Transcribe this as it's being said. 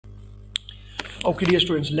Okay, dear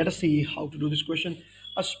students, let us see how to do this question.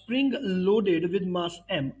 A spring loaded with mass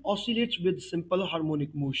m oscillates with simple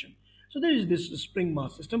harmonic motion. So there is this spring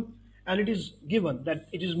mass system, and it is given that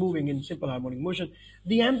it is moving in simple harmonic motion.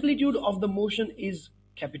 The amplitude of the motion is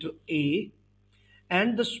capital A,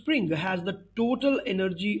 and the spring has the total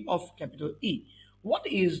energy of capital E. What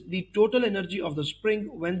is the total energy of the spring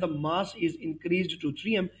when the mass is increased to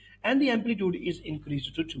 3m and the amplitude is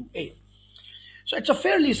increased to 2a? So it's a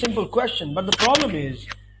fairly simple question, but the problem is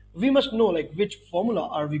we must know like which formula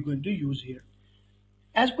are we going to use here.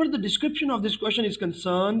 As per the description of this question is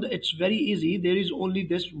concerned, it's very easy. There is only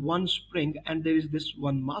this one spring and there is this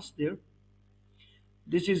one mass there.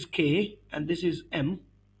 This is K and this is M.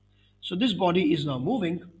 So this body is now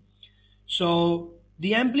moving. So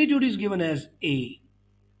the amplitude is given as A.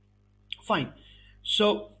 Fine.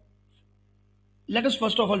 So let us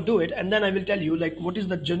first of all do it, and then I will tell you like what is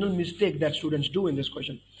the general mistake that students do in this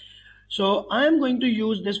question. So I am going to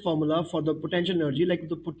use this formula for the potential energy, like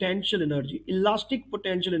the potential energy, elastic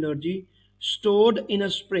potential energy stored in a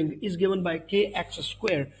spring is given by kx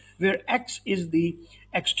square, where x is the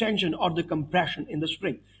extension or the compression in the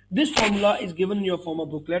spring. This formula is given in your former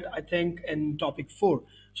booklet, I think in topic 4.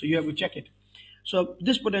 So you have to check it. So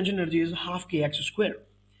this potential energy is half kx square.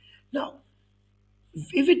 Now,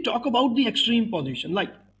 if we talk about the extreme position,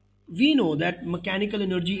 like we know that mechanical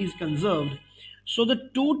energy is conserved, so the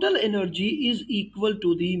total energy is equal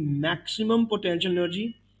to the maximum potential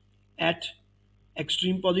energy at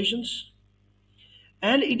extreme positions,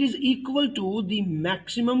 and it is equal to the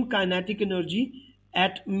maximum kinetic energy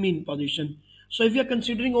at mean position. So if you are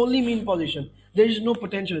considering only mean position, there is no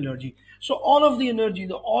potential energy. So all of the energy,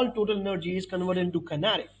 the all total energy is converted into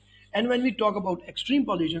kinetic. And when we talk about extreme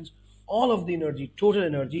positions, all of the energy, total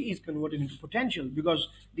energy is converted into potential because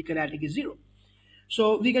the kinetic is 0.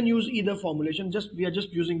 So we can use either formulation, we are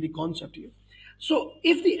just using the concept here. So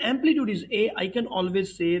if the amplitude is A, I can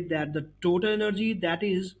always say that the total energy, that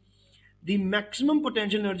is the maximum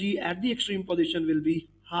potential energy at the extreme position, will be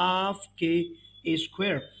half k a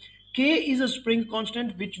square. K is a spring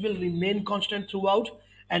constant which will remain constant throughout,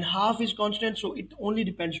 and half is constant, so it only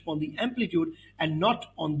depends upon the amplitude and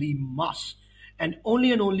not on the mass, and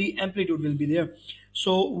only amplitude will be there.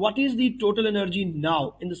 So what is the total energy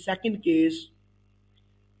now? In the second case,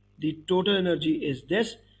 the total energy is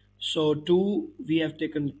this. So 2 we have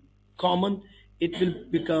taken common, it will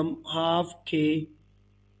become half k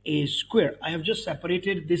a square. I have just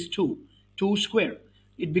separated this 2 square,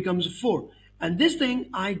 it becomes 4, and this thing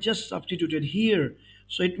I just substituted here.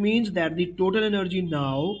 So it means that the total energy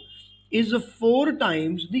now is 4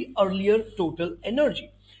 times the earlier total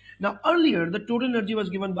energy. Now earlier the total energy was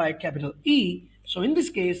given by capital E, so in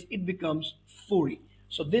this case it becomes 4e.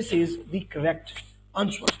 So this is the correct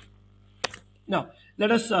answer. Now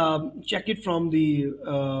let us check it from the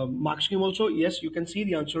mark scheme also. Yes, you can see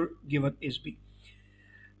the answer given is B.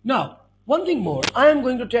 Now, one thing more, I am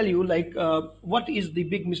going to tell you like what is the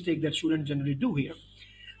big mistake that students generally do here,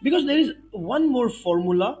 because there is one more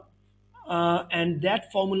formula, and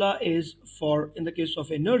that formula is for in the case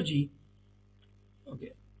of energy.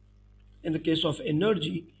 Okay, in the case of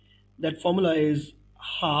energy, that formula is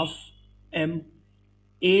half m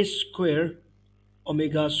a square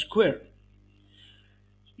omega square.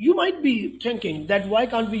 You might be thinking that why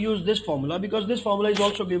can't we use this formula, because this formula is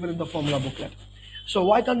also given in the formula booklet. So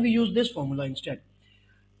why can't we use this formula instead?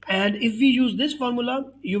 And if we use this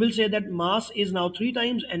formula, you will say that mass is now 3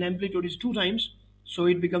 times and amplitude is 2 times. So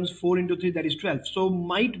it becomes 4 into 3, that is 12. So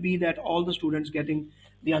might be that all the students getting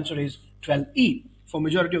the answer is 12E for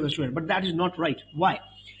majority of the students. But that is not right. Why?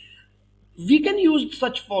 We can use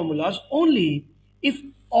such formulas only if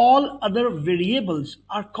all other variables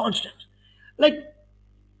are constant. Like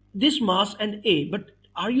this mass and A, but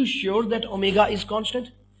are you sure that omega is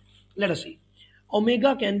constant? Let us see.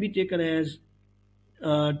 Omega can be taken as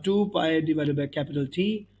 2 pi divided by capital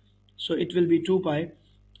T. So it will be 2 pi,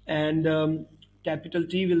 and capital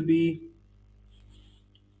T will be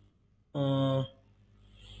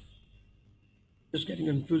just getting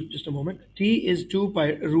confused, just a moment. T is 2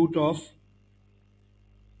 pi root of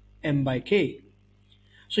m by k.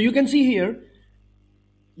 So you can see here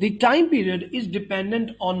the time period is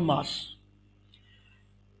dependent on mass,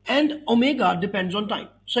 and omega depends on time.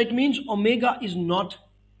 So it means omega is not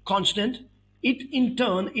constant. In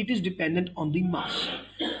turn, it is dependent on the mass.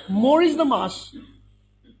 More is the mass,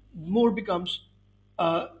 more becomes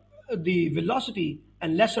the velocity,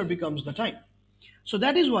 and lesser becomes the time. So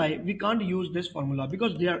that is why we can't use this formula,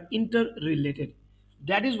 because they are interrelated.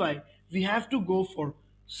 That is why we have to go for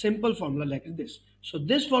simple formula like this. So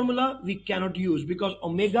this formula we cannot use because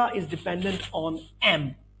omega is dependent on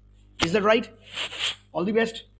m. Is that right? All the best.